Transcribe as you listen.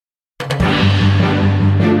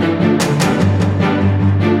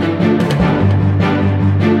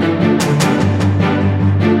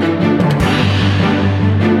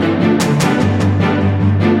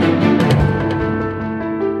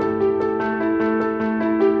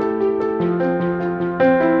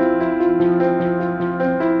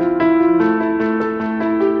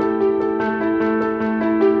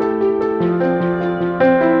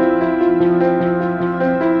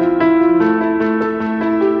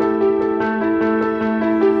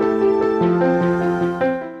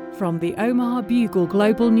the Omaha Bugle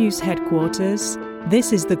Global News Headquarters,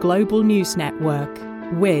 this is the Global News Network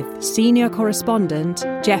with Senior Correspondent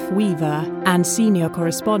Jeff Weaver and Senior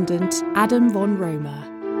Correspondent Adam von Romer.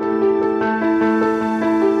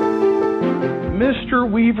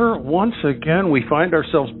 Mr. Weaver, once again, we find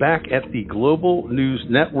ourselves back at the Global News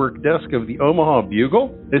Network desk of the Omaha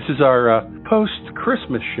Bugle. This is our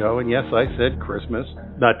post-Christmas show, and yes, I said Christmas,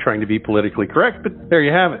 not trying to be politically correct, but there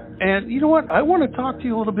you have it. And you know what? I want to talk to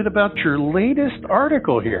you a little bit about your latest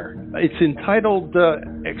article here. It's entitled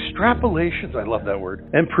Extrapolations, I love that word,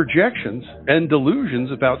 and Projections and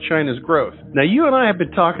Delusions about China's Growth. Now, you and I have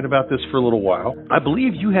been talking about this for a little while. I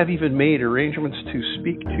believe you have even made arrangements to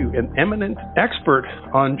speak to an eminent expert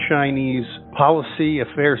on Chinese policy,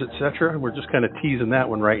 affairs, etc. We're just kind of teasing that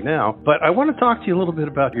one right now. But I want to talk to you a little bit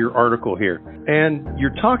about your article here. And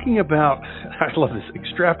you're talking about, I love this,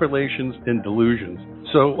 extrapolations and delusions.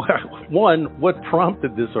 So, one, what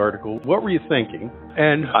prompted this article? What were you thinking?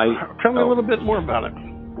 And tell me a little bit more about it.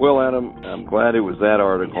 Well, Adam, I'm glad it was that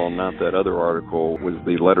article, not that other article with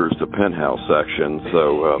the letters to Penthouse section.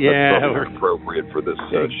 So that's probably appropriate for this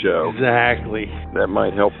show. Exactly. That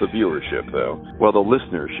might help the viewership, though. Well, the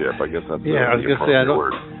listenership, I guess that's I was going to say, I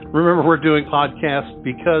don't remember we're doing podcasts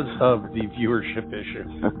because of the viewership issue.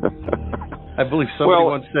 I believe somebody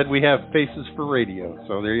once said we have faces for radio,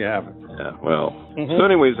 so there you have it. Yeah, well. So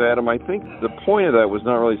anyways, Adam, I think the point of that was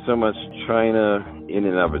not really so much China in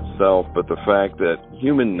and of itself, but the fact that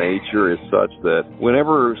human nature is such that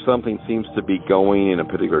whenever something seems to be going in a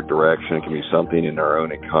particular direction, it can be something in our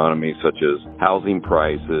own economy, such as housing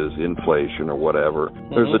prices, inflation, or whatever,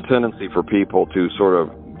 there's a tendency for people to sort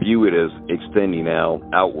of view it as extending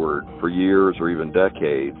outward for years or even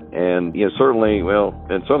decades. And, certainly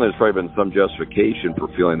there's probably been some justification for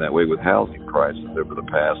feeling that way with housing prices over the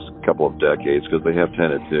past couple of decades, because they have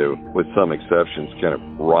tended to, with some exceptions, kind of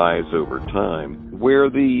rise over time. Where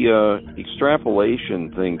the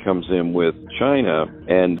extrapolation thing comes in with China,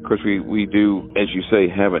 and of course we do, as you say,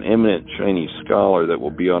 have an eminent Chinese scholar that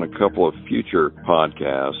will be on a couple of future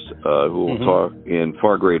podcasts who will talk in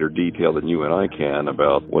far greater detail than you and I can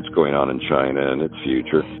about what's going on in China and its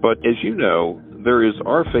future. But as you know, there is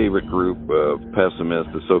our favorite group of pessimists,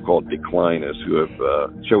 the so-called declinists, who have,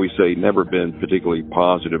 shall we say, never been particularly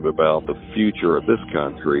positive about the future of this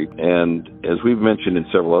country. And as we've mentioned in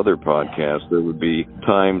several other podcasts, there would be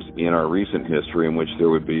times in our recent history in which there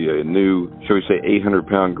would be a new, shall we say,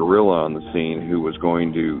 800-pound gorilla on the scene who was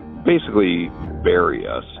going to basically bury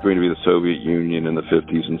us. It's going to be the Soviet Union in the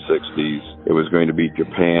 50s and 60s. It was going to be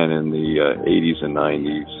Japan in the 80s and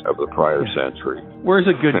 90s of the prior century. Where's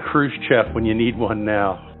a good Khrushchev when you need one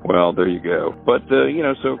now? Well, there you go. But,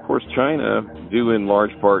 so of course China, due in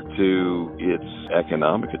large part to its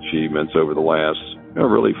economic achievements over the last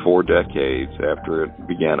really 4 decades after it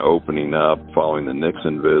began opening up following the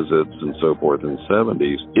Nixon visits and so forth in the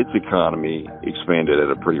 70s, its economy expanded at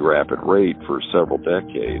a pretty rapid rate for several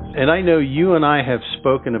decades. And I know you and I have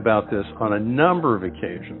spoken about this on a number of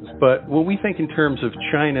occasions, but when we think in terms of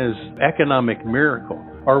China's economic miracle,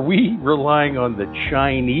 are we relying on the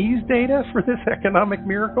Chinese data for this economic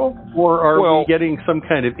miracle, or are we getting some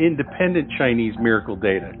kind of independent Chinese miracle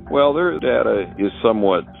data? Well, their data is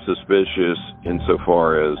somewhat suspicious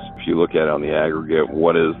insofar as if you look at it on the aggregate,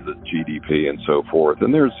 what is the GDP and so forth.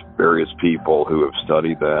 And there's various people who have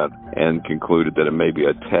studied that and concluded that it may be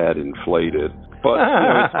a tad inflated. But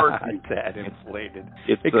it's hard to tad inflated.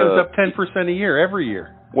 It goes up 10% a year every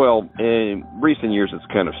year. Well, in recent years, it's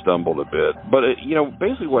kind of stumbled a bit. But,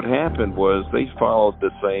 basically what happened was they followed the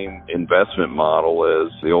same investment model as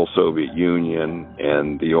the old Soviet Union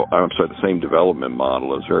and the same development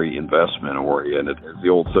model. It was very investment-oriented as the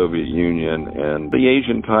old Soviet Union and the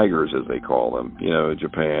Asian tigers, as they call them,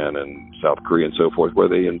 Japan and South Korea and so forth, where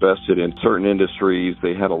they invested in certain industries.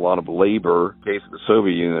 They had a lot of labor. In the case of the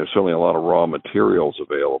Soviet Union, there's certainly a lot of raw materials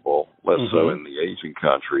available, less so in the Asian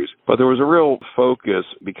countries. But there was a real focus,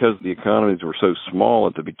 because the economies were so small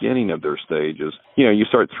at the beginning of their stages, you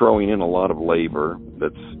start throwing in a lot of labor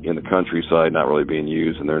that's in the countryside not really being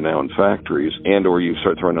used, and they're now in factories, and or you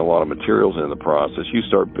start throwing a lot of materials in the process, you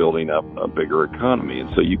start building up a bigger economy, and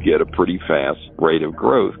so you get a pretty fast rate of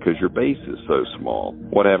growth because your base is so small.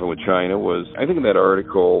 What happened with China was, I think in that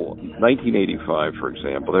article, 1985, for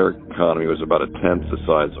example, their economy was about a tenth the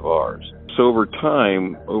size of ours. So over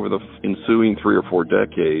time, over the ensuing 3 or 4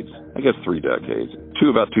 decades, I guess 3 decades, to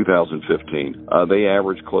about 2015, they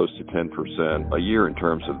averaged close to 10% a year in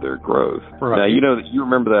terms of their growth. Right. Now, you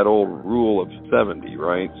remember that old rule of 70,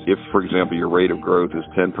 right? If, for example, your rate of growth is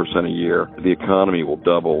 10% a year, the economy will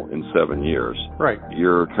double in 7 years. Right.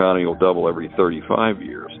 Your economy will double every 35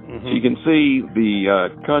 years. So you can see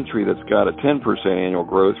the country that's got a 10% annual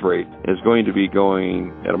growth rate is going to be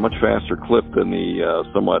going at a much faster clip than the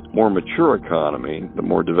somewhat more mature economy, the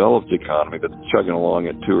more developed economy that's chugging along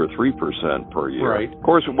at 2 or 3% per year. Right. Of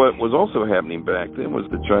course, what was also happening back then was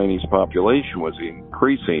the Chinese population was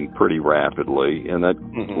increasing pretty rapidly, and that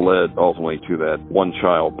led ultimately to that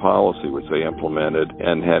one-child policy, which they implemented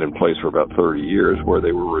and had in place for about 30 years, where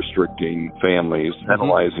they were restricting families,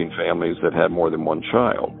 penalizing families that had more than one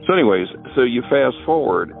child. So anyways, so you fast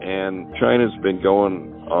forward, and China's been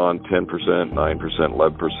going on 10%, 9%,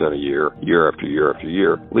 11% a year, year after year after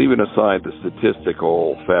year, leaving aside the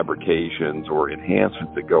statistical fabrications or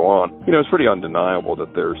enhancements that go on. You know, it's pretty undeniable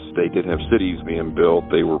that they did have cities being built.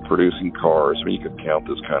 They were producing cars. I mean, you could count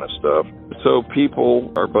this kind of stuff. So people,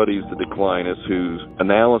 our buddies, the declinists, whose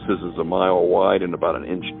analysis is a mile wide and about an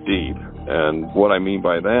inch deep. And what I mean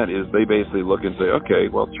by that is they basically look and say, okay,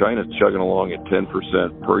 well, China's chugging along at 10%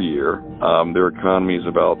 per year. Their economy is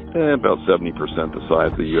about 70% the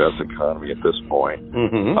size of the U.S. economy at this point.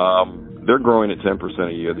 They're growing at 10%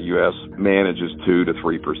 a year. The U.S. manages 2 to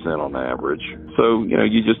 3% on average. So, you know,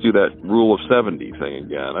 you just do that rule of 70 thing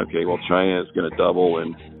again. Okay, well, China is going to double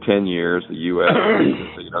in 10 years. The U.S.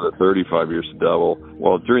 takes another 35 years to double.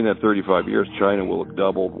 Well, during that 35 years, China will have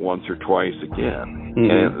doubled once or twice again.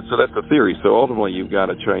 And so that's the theory. So ultimately, you've got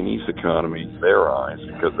a Chinese economy in their eyes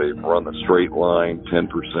because they've run the straight line 10%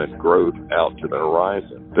 growth out to the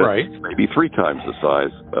horizon. That's maybe 3 times the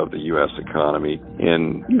size of the U.S. economy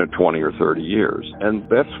in 20 or 30 years. And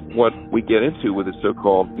that's what we get into with the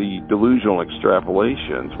so-called the delusional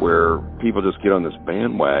extrapolations, where people just get on this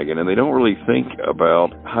bandwagon and they don't really think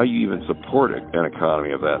about how you even support an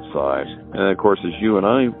economy of that size. And of course, as you and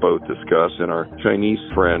I both discuss, and our Chinese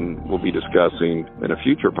friend will be discussing in a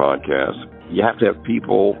future podcast, you have to have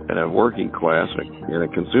people in a working class and a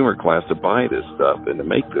consumer class to buy this stuff and to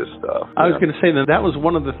make this stuff. I was going to say that was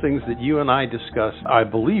one of the things that you and I discussed, I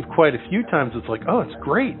believe, quite a few times. It's like, oh, it's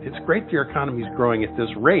great. It's great that your economy is growing at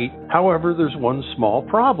this rate. However, there's one small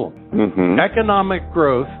problem. Economic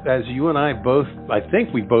growth, as you and I both, I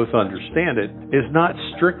think we both understand it, is not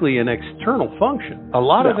strictly an external function. A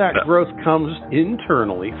lot of that growth comes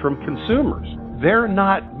internally from consumers. They're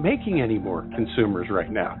not making any more consumers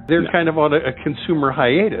right now. They're kind of on a consumer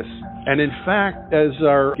hiatus. And in fact, as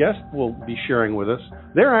our guest will be sharing with us,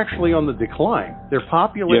 they're actually on the decline. Their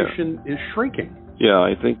population is shrinking. Yeah,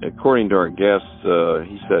 I think according to our guest,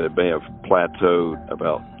 he said it may have plateaued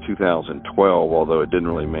about 2012, although it didn't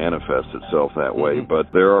really manifest itself that way. But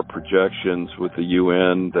there are projections with the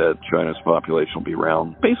UN that China's population will be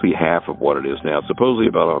around basically half of what it is now. Supposedly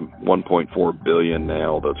about 1.4 billion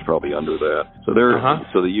now. That's probably under that. So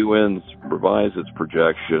so the UN's revised its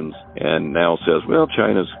projections and now says, well,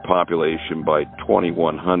 China's population by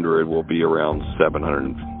 2100 will be around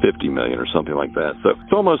 750 million or something like that. So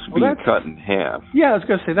it's almost being cut in half. Yeah, I was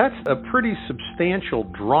going to say that's a pretty substantial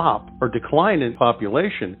drop or decline in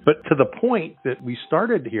population. But to the point that we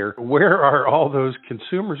started here, where are all those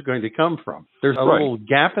consumers going to come from? There's a little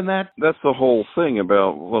gap in that? That's the whole thing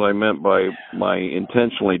about what I meant by my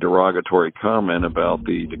intentionally derogatory comment about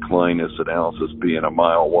the declinist analysis being a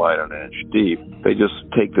mile wide and an inch deep. They just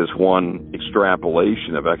take this one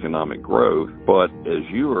extrapolation of economic growth. But as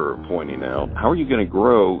you were pointing out, how are you going to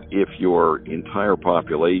grow if your entire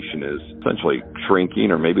population is essentially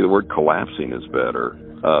shrinking, or maybe the word collapsing is better?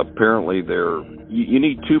 Apparently, you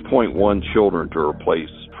need 2.1 children to replace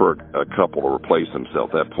for a couple to replace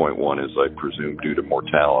themselves. That 0.1 is, I presume, due to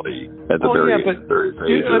mortality at the various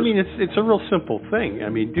ages. I mean, it's a real simple thing. I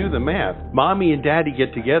mean, do the math. Mommy and daddy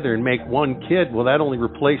get together and make one kid. Well, that only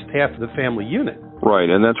replaced half of the family unit. Right,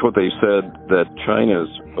 and that's what they said, that China's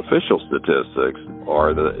official statistics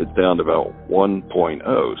are that it's down to about 1.0,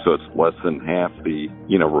 so it's less than half the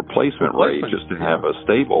replacement rate just to have a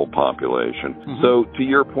stable population. So to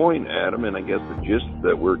your point, Adam, and I guess the gist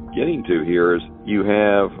that we're getting to here is you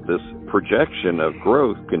have this projection of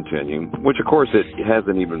growth continuing, which of course it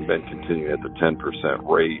hasn't even been continuing at the 10%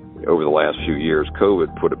 rate over the last few years.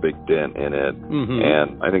 COVID put a big dent in it,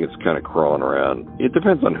 and I think it's kind of crawling around. It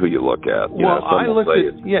depends on who you look at. I looked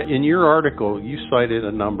at, in your article, you cited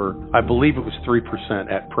a number, I believe it was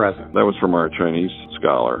 3% at present. That was from our Chinese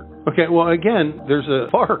scholar. Okay, well, again, there's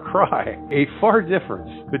a far cry, a far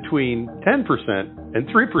difference between 10% and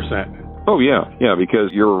 3%. Oh, yeah,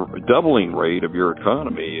 because your doubling rate of your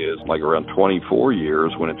economy is like around 24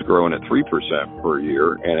 years when it's growing at 3% per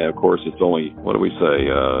year. And, of course, it's only, what do we say,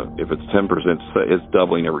 if it's 10%, it's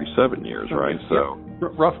doubling every 7 years, right? So,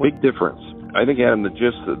 roughly. Big difference. I think, Adam,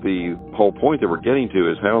 the whole point that we're getting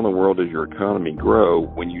to is how in the world does your economy grow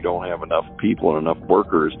when you don't have enough people and enough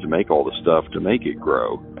workers to make all the stuff to make it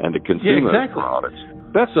grow and to consume those products?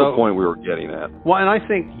 That's the point we were getting at. Well, and I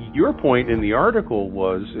think your point in the article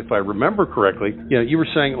was, if I remember correctly, you were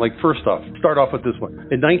saying, like, first off, start off with this one.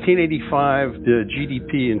 In 1985, the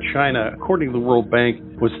GDP in China, according to the World Bank,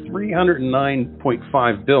 was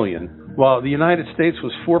 $309.5 billion, while the United States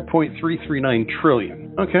was $4.339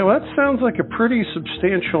 trillion. Okay, well, that sounds like a pretty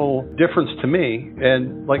substantial difference to me.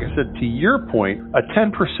 And like I said, to your point, a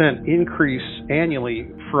 10% increase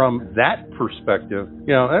annually from that perspective,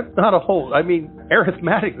 that's not a whole,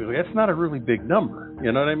 arithmetically, that's not a really big number.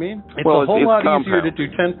 You know what I mean? It's a whole lot easier to do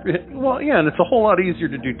 10. Well, yeah, and it's a whole lot easier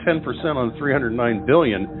to do 10% on $309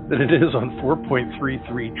 billion than it is on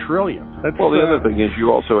 $4.33 trillion. The other thing is you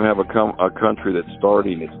also have a country that's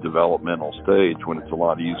starting its developmental stage when it's a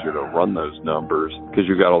lot easier to run those numbers because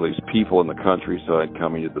you've got all these people in the countryside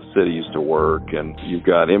coming to the cities to work, and you've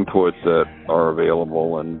got inputs that are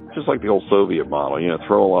available, and just like the old Soviet model,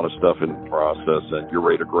 throw a lot of stuff in the process, and your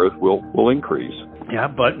rate of growth will increase. Yeah,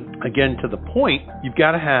 but again, to the point, you've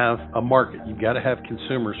got to have a market. You've got to have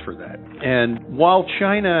consumers for that. And while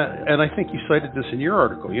China, and I think you cited this in your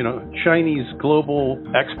article, Chinese global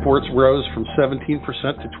exports rose from 17%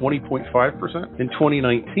 to 20.5% in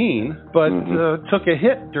 2019, but took a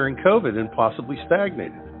hit during COVID and possibly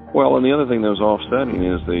stagnated. Well, and the other thing that was offsetting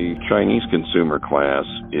is the Chinese consumer class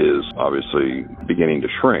is obviously beginning to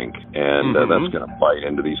shrink, and that's going to bite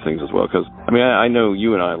into these things as well. Because, I know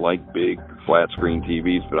you and I like big flat-screen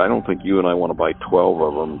TVs, but I don't think you and I want to buy 12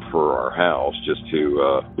 of them for our house just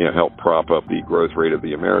to, help prop up the growth rate of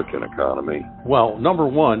the American economy. Well, number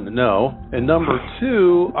one, no. And number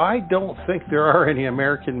two, I don't think there are any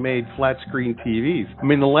American-made flat-screen TVs.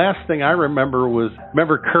 The last thing I remember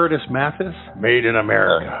Curtis Mathis? Made in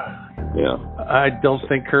America. Yeah. I don't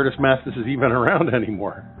think Curtis Mathis is even around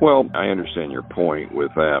anymore. Well, I understand your point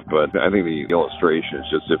with that, but I think the illustration is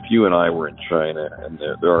just if you and I were in China and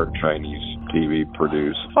there are Chinese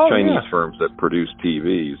Chinese firms that produce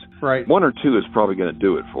TVs, right. One or two is probably going to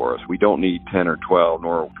do it for us. We don't need 10 or 12,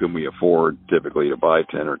 nor can we afford typically to buy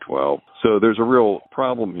 10 or 12. So there's a real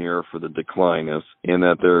problem here for the declinists in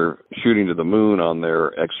that they're shooting to the moon on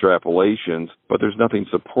their extrapolations, but there's nothing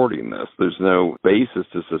supporting this. There's no basis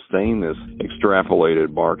to sustain this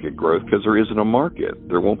extrapolated market growth because there isn't a market.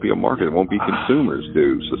 There won't be a market. There won't be consumers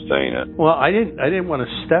to sustain it. Well, I didn't want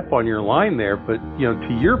to step on your line there, but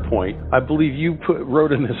to your point, I believe you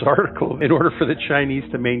wrote in this article, in order for the Chinese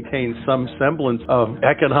to maintain some semblance of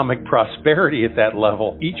economic prosperity at that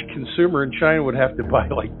level, each consumer in China would have to buy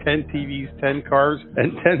like 10 TVs, 10 cars,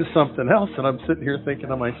 and 10 something else. And I'm sitting here thinking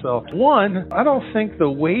to myself, one, I don't think the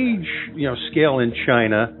wage scale in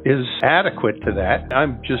China is adequate to that.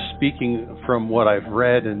 I'm just speaking from what I've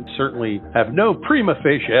read and certainly have no prima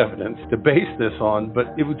facie evidence to base this on, but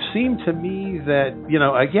it would seem to me that,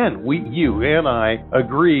 again, you and I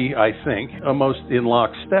agree, I think, almost in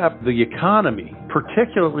lockstep, the economy,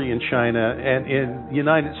 particularly in China and in the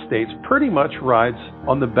United States, pretty much rides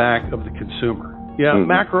on the back of the consumer. Yeah,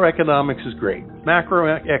 macroeconomics is great.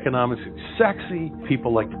 Macroeconomics is sexy.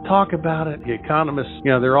 People like to talk about it. The economists,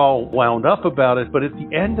 they're all wound up about it. But at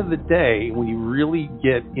the end of the day, when you really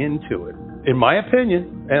get into it, in my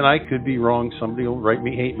opinion, and I could be wrong, somebody will write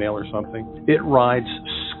me hate mail or something, it rides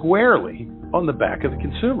squarely on the back of the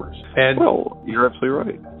consumers. And well, you're absolutely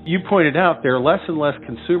right. You pointed out there are less and less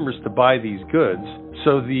consumers to buy these goods.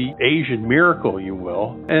 So the Asian miracle, you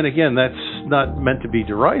will, and again, that's not meant to be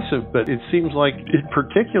derisive, but it seems like, in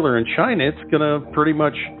particular in China, it's going to pretty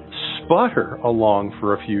much sputter along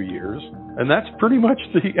for a few years. And that's pretty much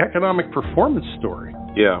the economic performance story.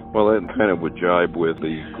 Yeah, well, that kind of would jibe with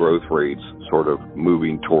the growth rates sort of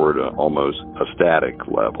moving toward almost a static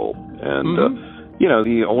level. And,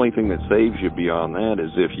 the only thing that saves you beyond that is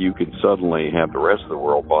if you could suddenly have the rest of the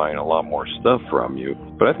world buying a lot more stuff from you.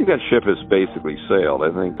 But I think that ship has basically sailed. I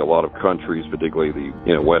think a lot of countries, particularly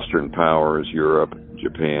the Western powers, Europe,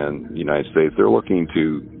 Japan, the United States, they're looking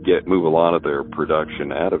to move a lot of their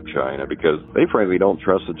production out of China because they frankly don't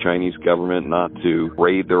trust the Chinese government not to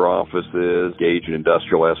raid their offices, engage in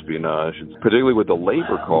industrial espionage, particularly with the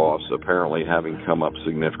labor costs apparently having come up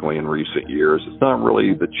significantly in recent years. It's not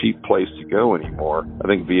really the cheap place to go anymore. I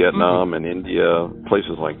think Vietnam and India,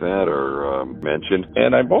 places like that are mentioned.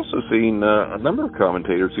 And I've also seen a number of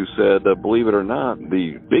commentators who said, believe it or not,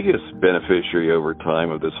 the biggest beneficiary over time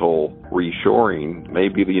of this whole reshoring may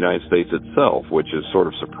be the United States itself, which is sort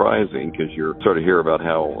of surprising because you sort of hear about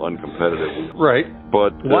how uncompetitive we are. Right.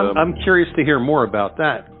 But I'm curious to hear more about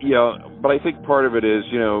that. Yeah, but I think part of it is,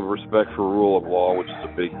 respect for rule of law, which is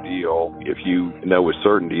a big deal. If you know with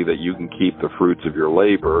certainty that you can keep the fruits of your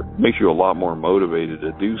labor, it makes you a lot more motivated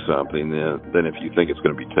to do something than if you think it's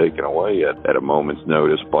going to be taken away at a moment's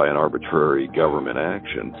notice by an arbitrary government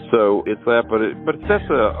action. So it's that, but that's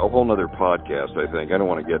a whole other podcast, I think. I don't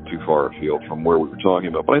want to get too far afield from where we were talking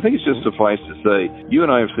about, but I think it's just suffice to say, you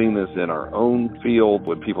and I have seen this in our own field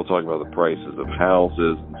when people talk about the prices of houses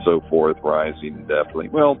and so forth rising indefinitely.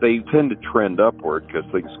 Well, they tend to trend upward because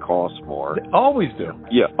things cost more. They always do.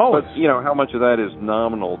 Yeah. Always. But, how much of that is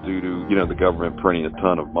nominal due to, the government printing a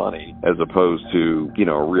ton of money as opposed to,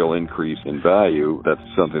 a real increase in value? That's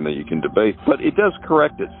something that you can debate. But it does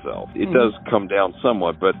correct itself. It does come down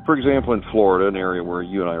somewhat. But, for example, in Florida, an area where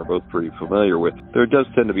you and I are both pretty familiar with, there does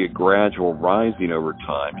tend to be a gradual rising over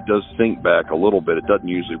time. It does sink back a little bit. It doesn't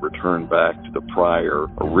usually return back to the prior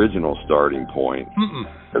original starting point.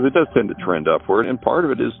 Because it does tend to trend upward, and part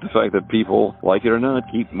of it is the fact that people, like it or not,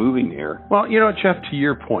 keep moving here. Well, Jeff, to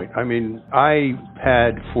your point, I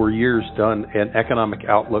had for years done an economic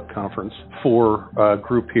outlook conference for a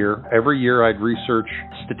group here. Every year I'd research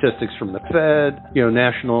statistics from the Fed,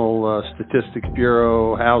 National Statistics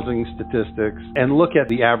Bureau, housing statistics, and look at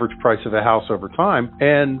the average price of a house over time.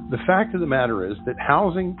 And the fact of the matter is that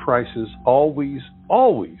housing prices always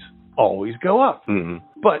go up.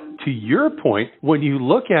 But to your point, when you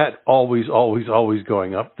look at always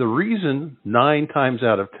going up, the reason 9 times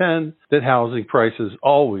out of 10 that housing prices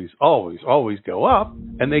always go up,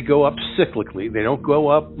 and they go up cyclically. They don't go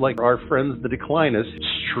up like our friends the declinists,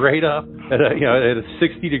 straight up at a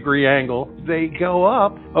 60-degree angle. They go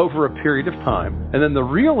up over a period of time. And then the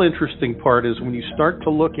real interesting part is when you start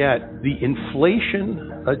to look at the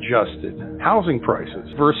inflation-adjusted housing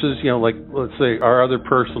prices versus, let's say our other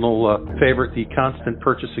personal favorite, the constant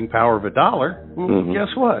purchasing power of $1. Well,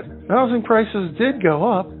 guess what? Housing prices did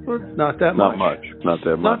go up, but not that much. Not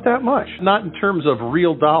that much. Not in terms of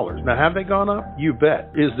real dollars. Now, have they gone up? You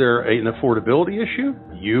bet. Is there an affordability issue?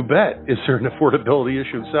 You bet. Is there an affordability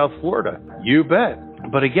issue in South Florida? You bet.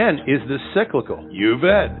 But again, is this cyclical? You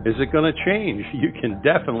bet. Is it going to change? You can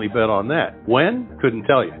definitely bet on that. When? Couldn't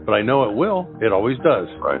tell you. But I know it will. It always does.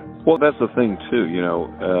 Right. Well, that's the thing, too.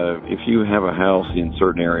 If you have a house in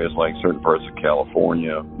certain areas like certain parts of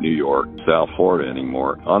California, New York, South Florida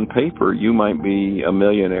anymore, on paper, you might be a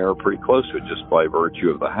millionaire pretty close to it just by virtue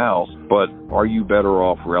of the house. But are you better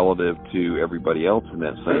off relative to everybody else in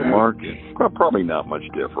that same market? Probably not much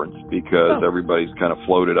difference because everybody's kind of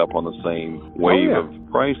floated up on the same wave of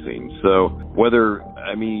pricing. So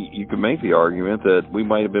you can make the argument that we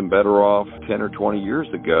might have been better off 10 or 20 years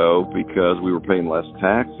ago because we were paying less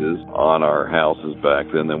taxes on our houses back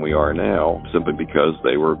then than we are now, simply because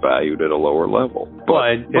they were valued at a lower level.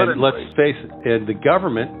 But let's face it, and the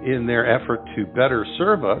government, in their effort to better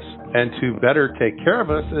serve us and to better take care of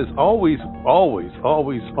us, is always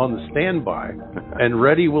on the standby and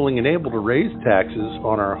ready, willing, and able to raise taxes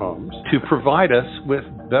on our homes to provide us with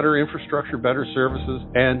better infrastructure, better services,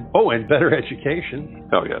 and better education.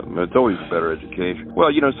 Oh, yeah. It's always better education. Well,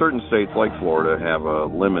 certain states like Florida have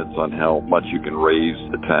limits on how much you can raise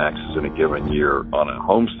the taxes in a given year on a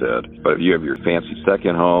homestead. But if you have your fancy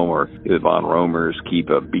second home, or if Von Romers keep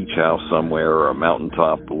a beach house somewhere or a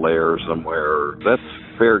mountaintop lair somewhere, that's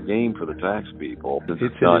fair game for the tax people.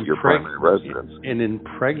 It's not your primary residence. An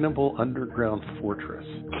impregnable underground fortress.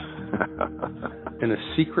 In a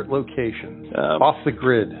secret location, off the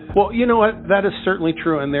grid. Well, you know what? That is certainly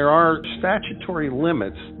true, and there are statutory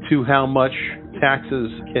limits to how much taxes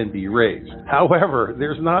can be raised. However,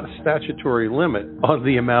 there's not a statutory limit on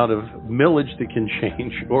the amount of millage that can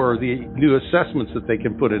change or the new assessments that they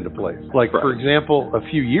can put into place. Like, for example, a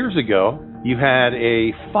few years ago, you had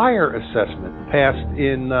a fire assessment passed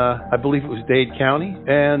in, I believe it was Dade County,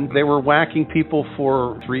 and they were whacking people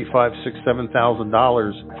for $3,000, $5,000, $6,000,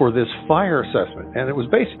 $7,000 for this fire assessment. And it was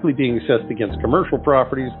basically being assessed against commercial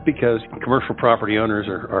properties because commercial property owners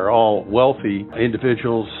are all wealthy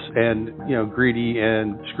individuals and, greedy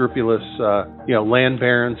and scrupulous, land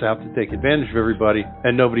barons out to take advantage of everybody,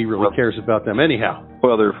 and nobody really cares about them anyhow.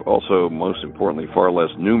 Well, they're also, most importantly, far less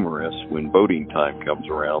numerous when voting time comes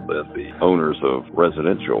around than the owners of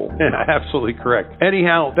residential. Yeah, absolutely correct.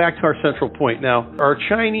 Anyhow, back to our central point now. Our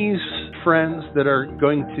Chinese friends that are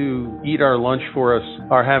going to eat our lunch for us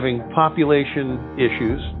are having population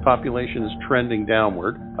issues. Population is trending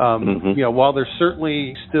downward. While there's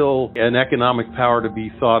certainly still an economic power to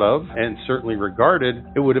be thought of and certainly regarded,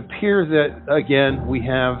 it would appear that, again, we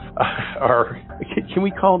have our, can we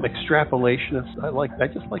call them extrapolationists? I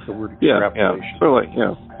just like the word extrapolation.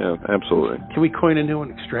 Yeah, absolutely. Can we coin a new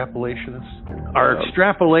one, extrapolationist? Our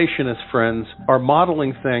extrapolationist friends are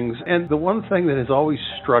modeling things, and the one thing that has always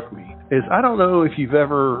struck me is, I don't know if you've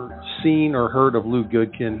ever seen or heard of Lou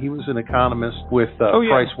Goodkin. He was an economist with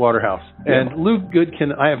Price Waterhouse. Yeah. And Lou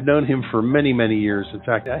Goodkin, I have known him for many, many years. In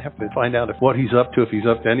fact, I have to find out what he's up to, if he's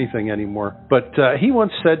up to anything anymore. But he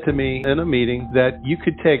once said to me in a meeting that you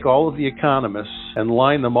could take all of the economists and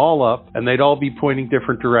line them all up, and they'd all be pointing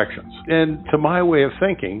different directions. And to my way of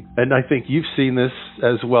thinking, and I think you've seen this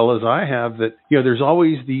as well as I have, that there's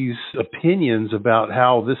always these opinions about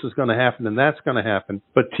how this is going to happen and that's going to happen.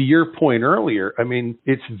 But to your point earlier, I mean,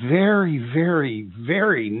 it's very, very,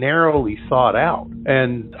 very narrowly thought out.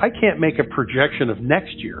 And I can't make a projection of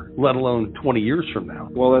next year, let alone 20 years from now.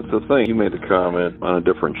 Well, that's the thing. You made the comment on a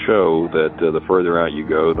different show that the further out you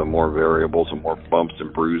go, the more variables and more bumps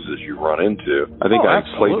and bruises you run into. I think I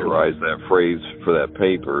plagiarized that phrase for that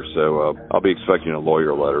paper, so I'll be expecting a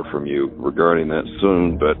lawyer letter from you regarding that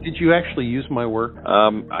soon. But did you actually use my work?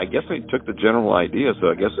 I guess I took the general idea, so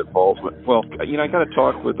I guess it falls. Well, I got to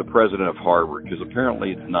talk with the president of Harvard, because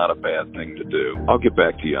apparently it's not a bad thing to do. I'll get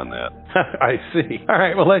back to you on that. I see. All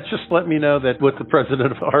right. Well, let me know that what the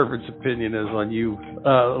president of Harvard's opinion is on you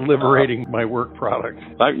liberating my work product.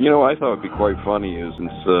 I thought it'd be quite funny is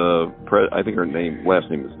since I think her last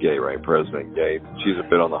name is Gay, right? President Gay. She's a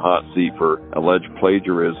bit on the hot seat for alleged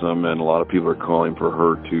plagiarism, and a lot of people are calling for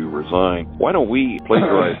her to resign. Why don't we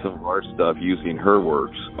plagiarize some of our stuff using her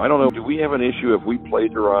works? I don't know. Do we have an issue if we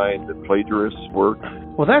plagiarize the plagiarist's work?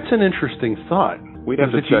 Well, that's an interesting thought. We'd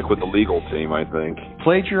have to check with the legal team, I think.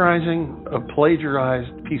 Plagiarizing a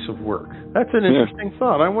plagiarized piece of work. That's an interesting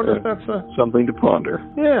thought. I wonder if that's something to ponder.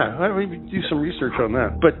 Yeah, we do some research on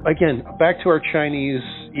that. But again, back to our Chinese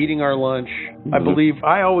eating our lunch. I believe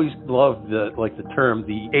I always loved the term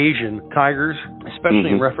the Asian tigers,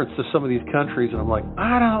 especially in reference to some of these countries. And I'm like,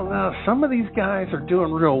 I don't know. Some of these guys are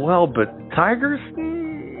doing real well, but tigers?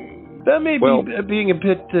 That may be being a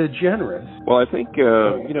bit generous. Well, I think,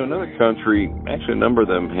 another country, actually a number of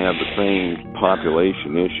them have the same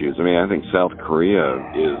population issues. I mean, I think South Korea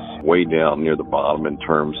is way down near the bottom in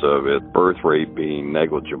terms of its birth rate being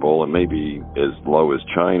negligible and maybe as low as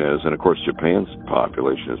China's. And, of course, Japan's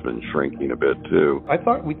population has been shrinking a bit, too. I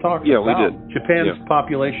thought we talked we about did. Japan's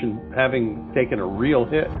population having taken a real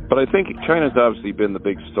hit. But I think China's obviously been the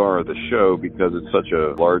big star of the show because it's such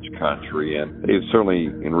a large country, and they've certainly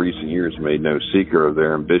in recent years made no secret of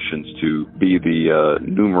their ambitions to be the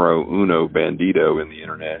numero uno bandito in the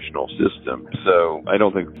international system. So I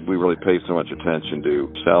don't think we really pay so much attention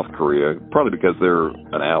to South Korea, probably because they're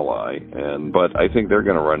an ally. But I think they're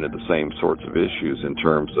going to run into the same sorts of issues in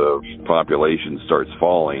terms of population starts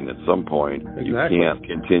falling at some point. Exactly. You can't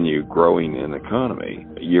continue growing an economy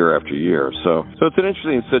year after year. So it's an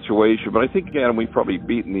interesting situation. But I think, again, we've probably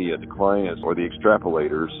beaten the declinists or the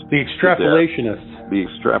extrapolators. The extrapolationists. The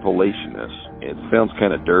extrapolationists. It sounds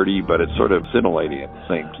kind of dirty, but it's sort of scintillating at the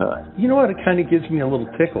same time. You know what? It kind of gives me a little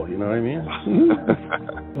tickle, you know what I mean?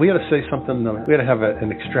 We got to say something. We got to have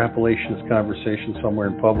an extrapolationist conversation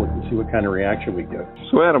somewhere in public and see what kind of reaction we get.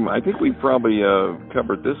 So, Adam, I think we've probably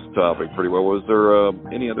covered this topic pretty well. Was there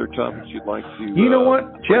any other topics you'd like to You know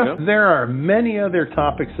what, Jeff? There are many other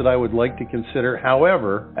topics that I would like to consider.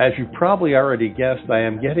 However, as you probably already guessed, I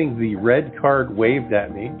am getting the red card waved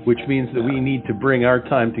at me, which means that we need to bring our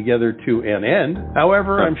time together to an end.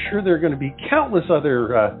 However, I'm sure there are going to be countless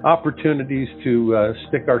other opportunities to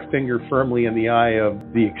stick our finger firmly in the eye of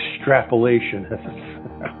the extrapolation.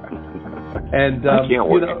 And I can't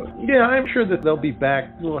wait. Yeah, I'm sure that they'll be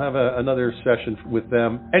back. We'll have another session with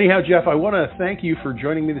them. Anyhow, Jeff, I want to thank you for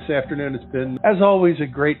joining me this afternoon. It's been, as always, a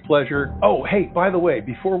great pleasure. Oh, hey, by the way,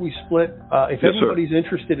 before we split, if anybody's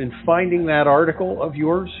interested in finding that article of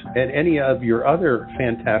yours and any of your other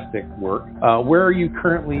fantastic work, where are you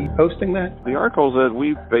currently posting that? The articles that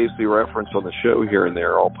we basically reference on the show here and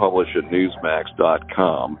there all published at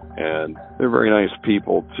newsmax.com, and they're very nice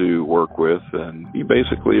people to work with, and you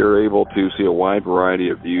basically are able to see a wide variety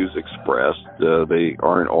of views expressed. They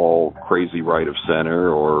aren't all crazy right of center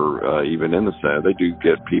or even in the center. They do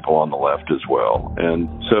get people on the left as well. And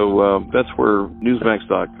so that's where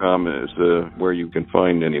newsmax.com is where you can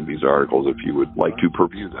find any of these articles if you would like to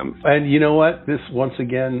preview them. And you know what? This once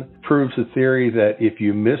again proves the theory that if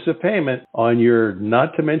you miss a payment on your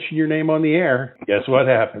not to mention your name on the air, guess what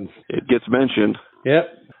happens? It gets mentioned. Yep.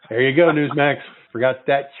 There you go, Newsmax. Forgot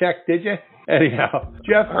that check, did you? Anyhow,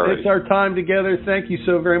 Jeff, It's our time together. Thank you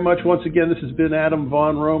so very much. Once again, this has been Adam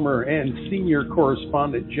Von Romer and senior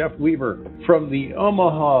correspondent Jeff Weaver from the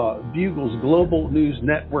Omaha Bugle's Global News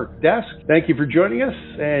Network desk. Thank you for joining us,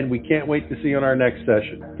 and we can't wait to see you on our next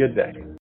session. Good day.